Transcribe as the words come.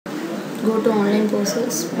Go to online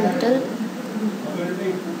courses portal.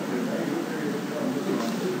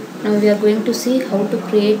 Now we are going to see how to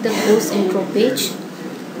create the course intro page.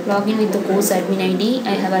 Log in with the course admin ID.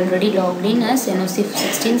 I have already logged in as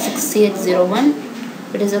NOC166CH01.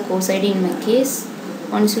 It is a course ID in my case.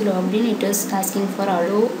 Once you logged in, it is asking for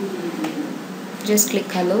hello. Just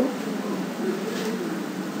click hello.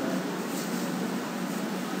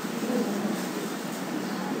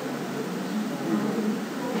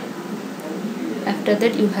 After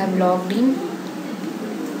that, you have logged in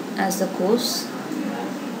as the course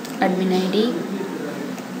admin ID.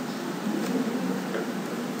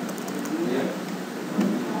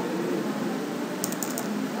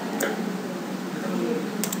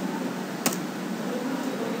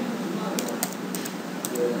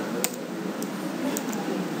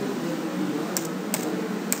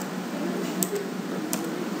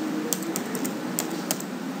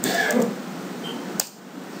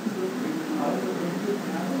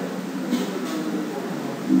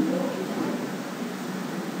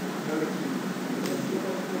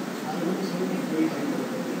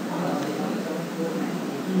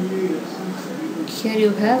 Here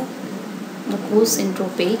you have the course intro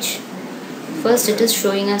page. First it is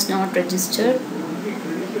showing as not registered.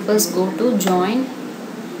 First go to join.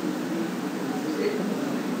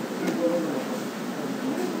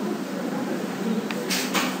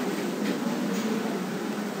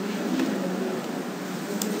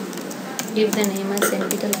 Give the name as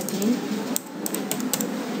NPTEL admin.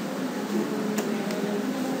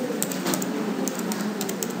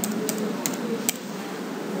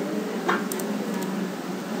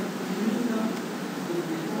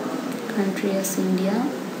 Country as India.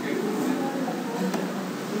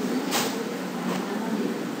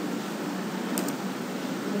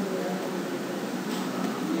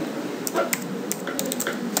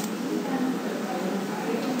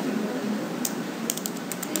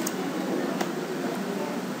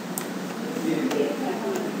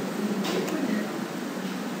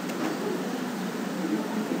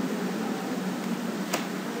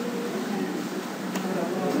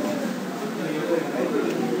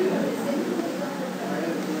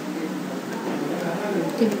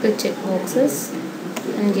 Tick the check boxes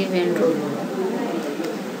and give enroll.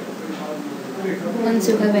 Once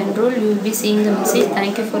you have enrolled, you will be seeing the message,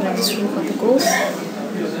 thank you for registering for the course.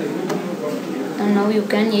 And now you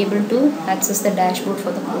can able to access the dashboard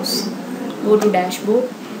for the course. Go to dashboard.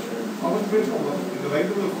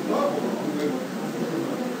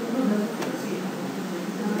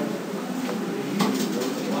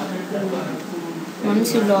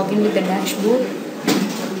 Once you log in with the dashboard,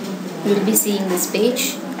 you will be seeing this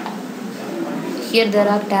page. Here there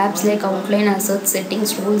are tabs like outline, assets,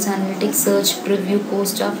 settings, rules, analytics, search, preview,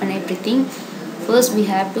 course stuff and everything. First we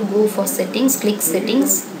have to go for settings, click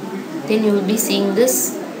settings. Then you will be seeing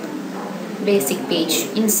this basic page.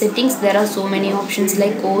 In settings there are so many options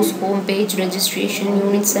like course, home page, registration,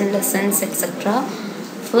 units and lessons, etc.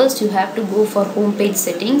 First you have to go for home page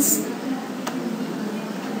settings.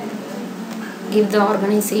 Give the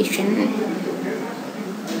organization.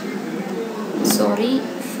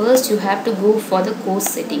 First you have to go for the course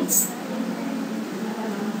settings.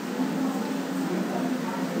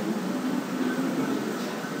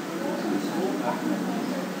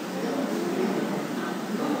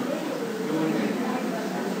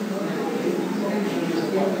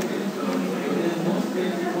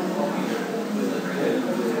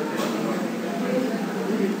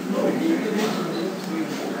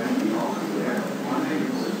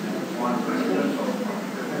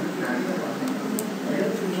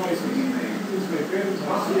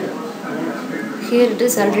 Here it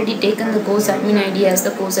is already taken the course admin ID as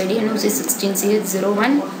the course ID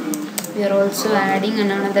NOC16CH01. We are also adding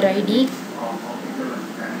another ID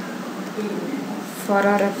for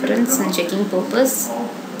our reference and checking purpose.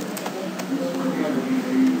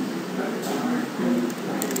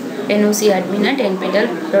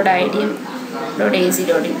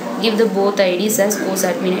 NOCadmin@nptel.idm.ac.in. Give the both IDs as course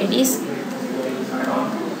admin IDs.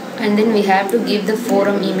 And then we have to give the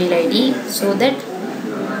forum email ID so that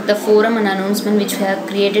the forum and announcement which we have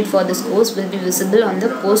created for this course will be visible on the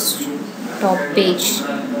course top page.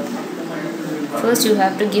 First you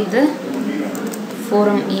have to give the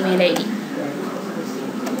forum email ID.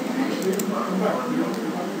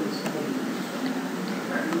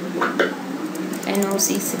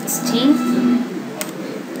 NOC16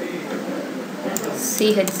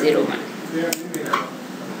 CH01.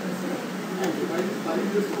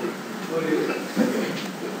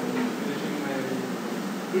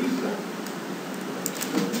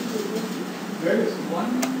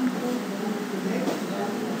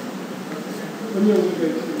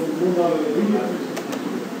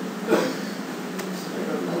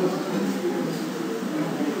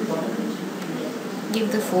 Give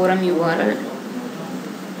the forum URL.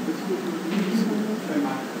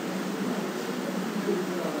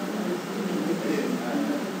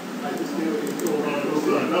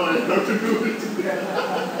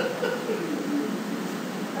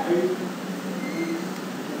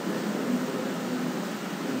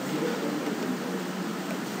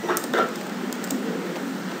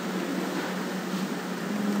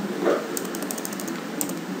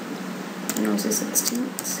 Gnosis 16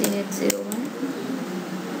 CX01,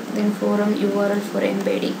 then forum URL for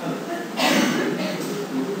embedding.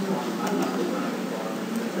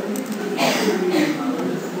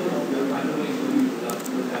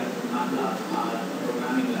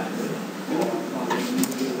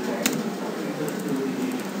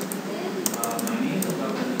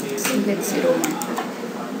 CX01.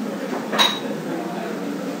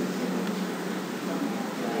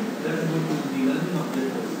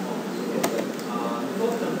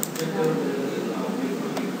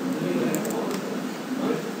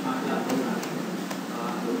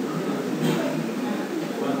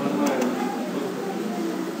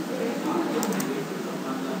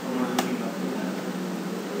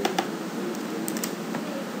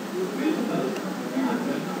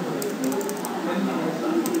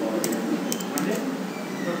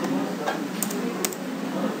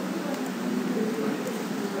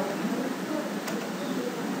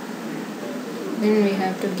 Then we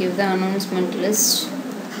have to give the announcement list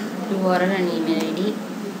URL and email ID.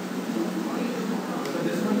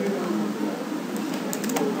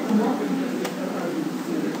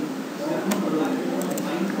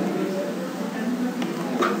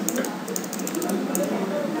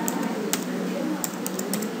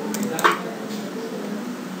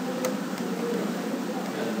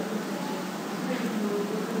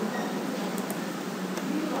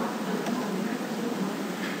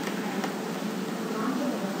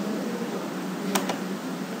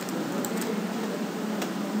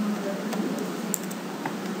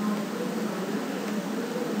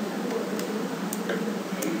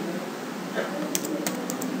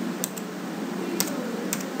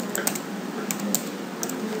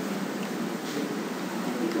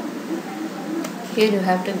 Here you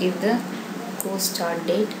have to give the course start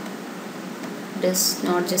date. It is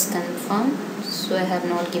not just confirmed, so I have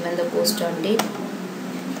not given the course start date.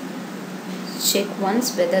 Check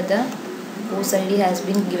once whether the course ID has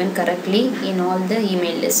been given correctly in all the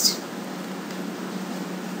email list.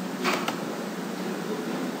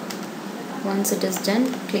 Once it is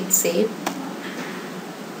done, click save.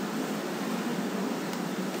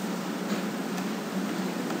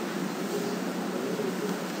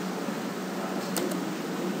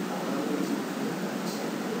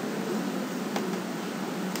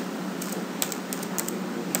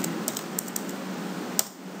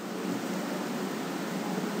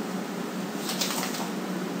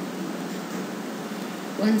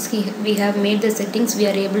 Once we have made the settings, we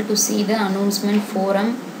are able to see the announcement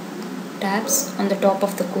forum tabs on the top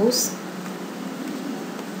of the course.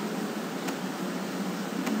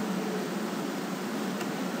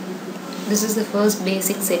 This is the first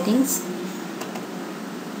basic settings.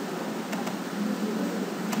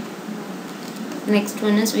 Next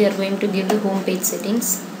one is we are going to give the home page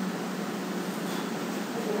settings.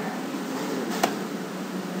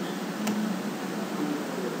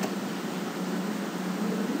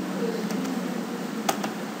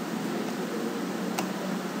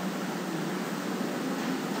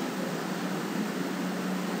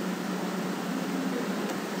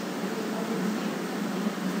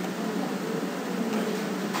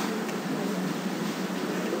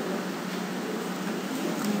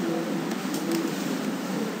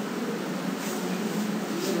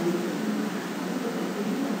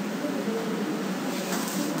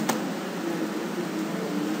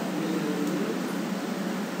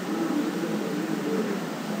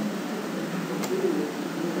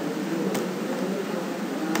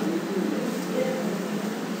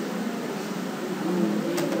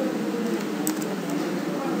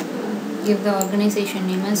 Give the organization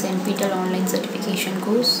name as NPTEL Online Certification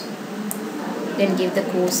Course. Then give the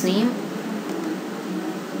course name.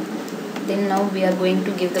 Then now we are going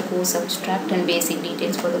to give the course abstract and basic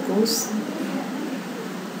details for the course.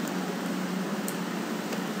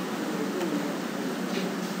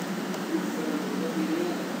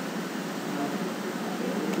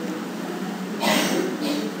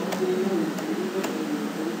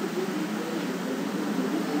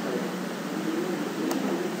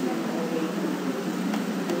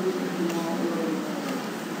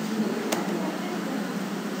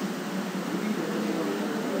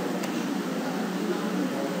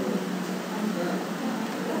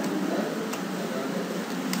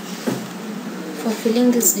 For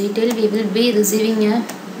filling this detail, we will be receiving a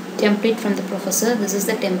template from the professor. This is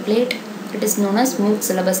the template. It is known as MOOC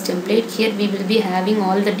syllabus template. Here we will be having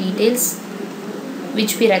all the details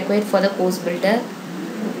which we require for the course builder.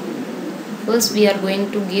 First we are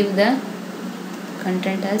going to give the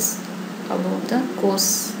content as about the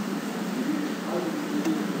course.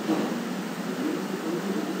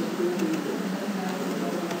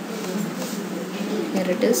 Here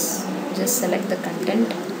it is. Just select the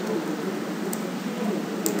content.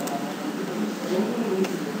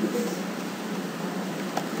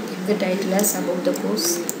 Give the title as about the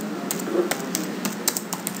course.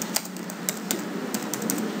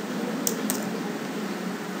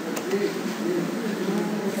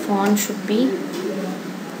 Font should be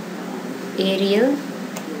Arial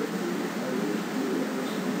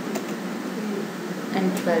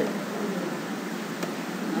and 12.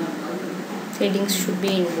 Headings should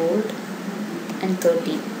be in bold and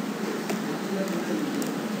 30.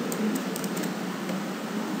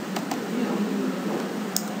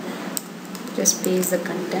 Just paste the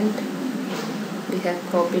content. We have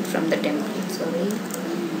copied from the template. Sorry.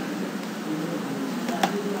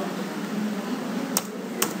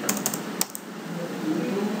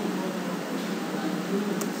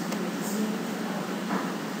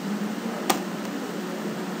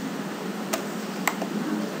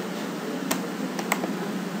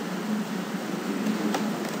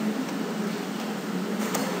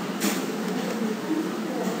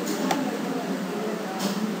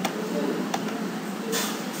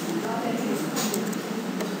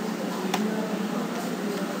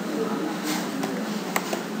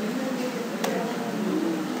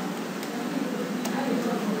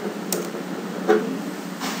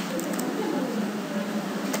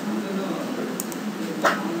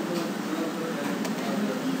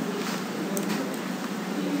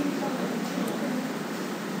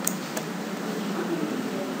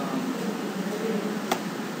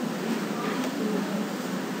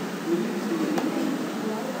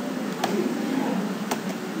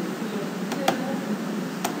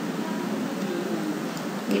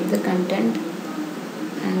 Give the content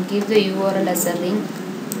and give the URL as a link.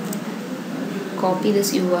 Copy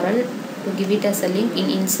this URL to give it as a link in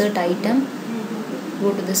insert item.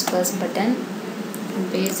 Go to this first button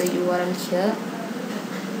and paste the URL here.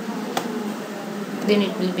 Then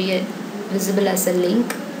it will be visible as a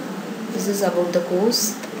link. This is about the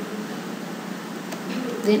course.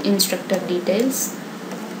 Then instructor details.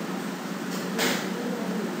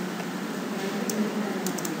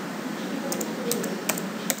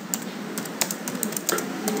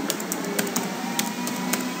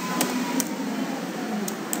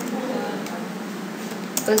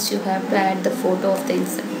 First you have to add the photo of the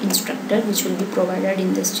instructor which will be provided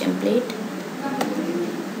in this template.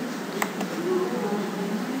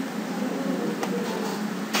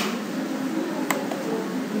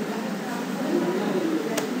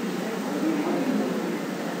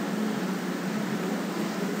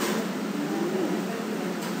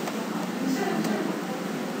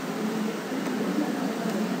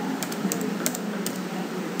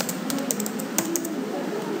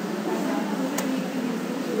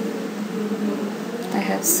 I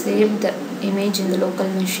have saved the image in the local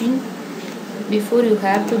machine. Before you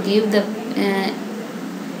have to give the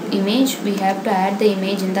image, we have to add the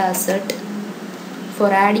image in the assert. For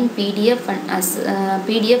adding PDF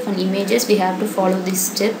and images, we have to follow this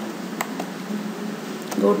step.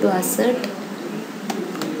 Go to assert.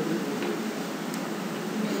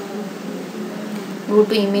 Go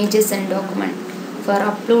to images and document. For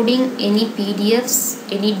uploading any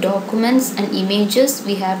PDFs, any documents and images,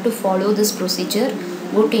 we have to follow this procedure.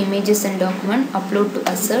 Go to images and document, upload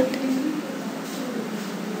to assert.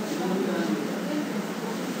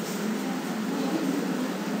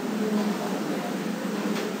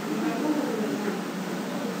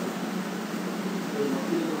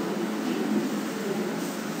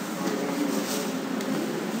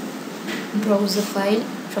 Browse the file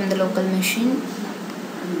from the local machine.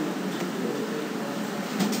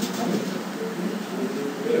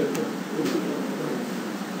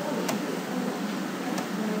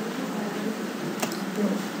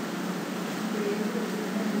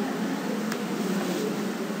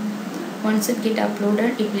 Once it get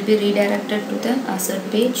uploaded, it will be redirected to the assert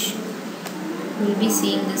page. You will be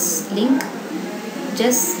seeing this link.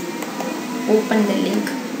 Just open the link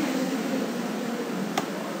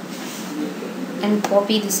and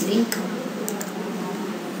copy this link.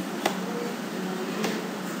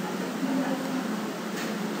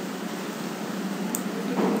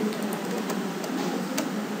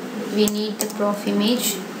 We need the prof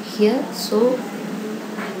image here, so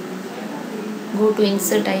Go to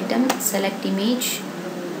insert item, select image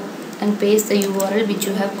and paste the URL which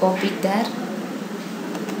you have copied there.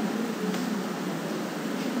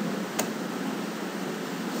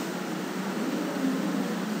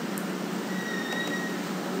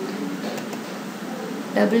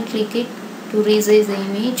 Double click it to resize the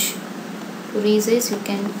image. To resize, you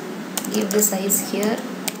can give the size here.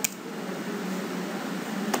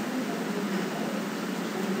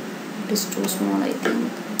 It is too small, I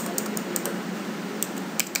think.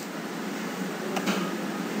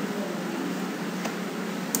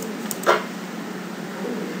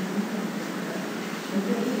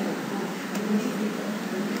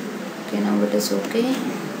 Okay, now it is okay.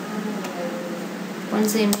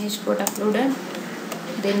 Once the image got uploaded,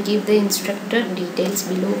 then give the instructor details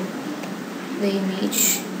below the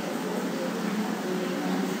image.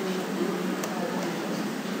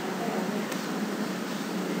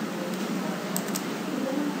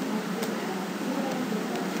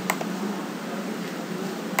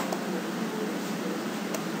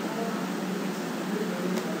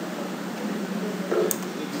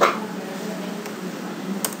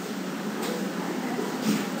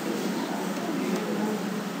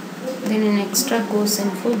 Then in extra course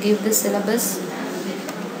info, give the syllabus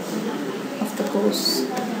of the course.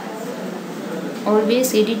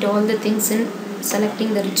 Always edit all the things in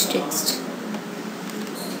selecting the rich text.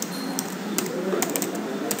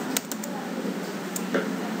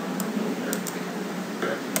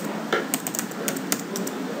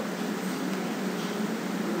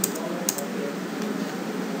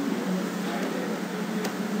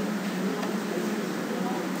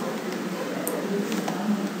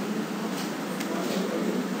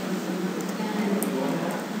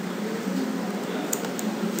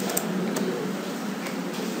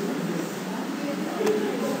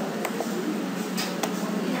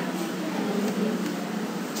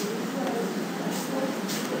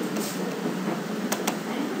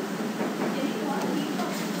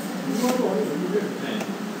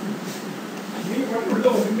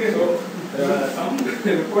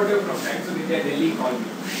 Some reporter from Times of India Delhi called me.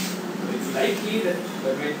 So it's likely that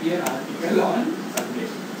there might be an article on Sunday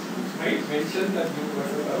which might mention that new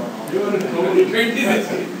verses are on. You are in trouble.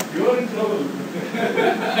 You are in trouble.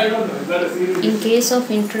 I don't know. Is that a serious? In case of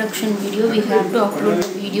introduction video, we have to upload the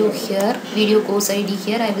video here, video course ID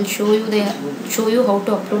here. I will show you how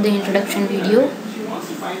to upload the introduction video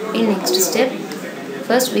in next step.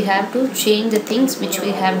 First we have to change the things which we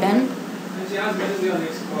have done. And she asked when is your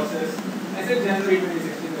next process. I said January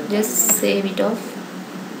 2016. Just save it off.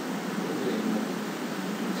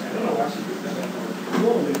 I don't know what she did.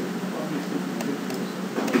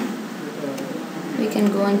 We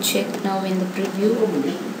can go and check now in the preview.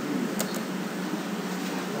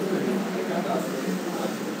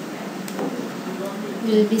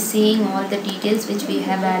 We will be seeing all the details which we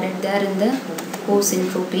have added there in the course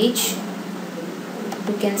intro page.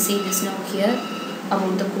 You can see this now here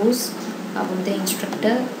about the course, about the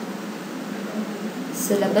instructor,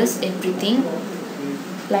 syllabus, everything.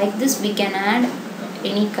 Like this we can add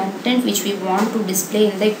any content which we want to display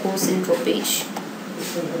in the course intro page.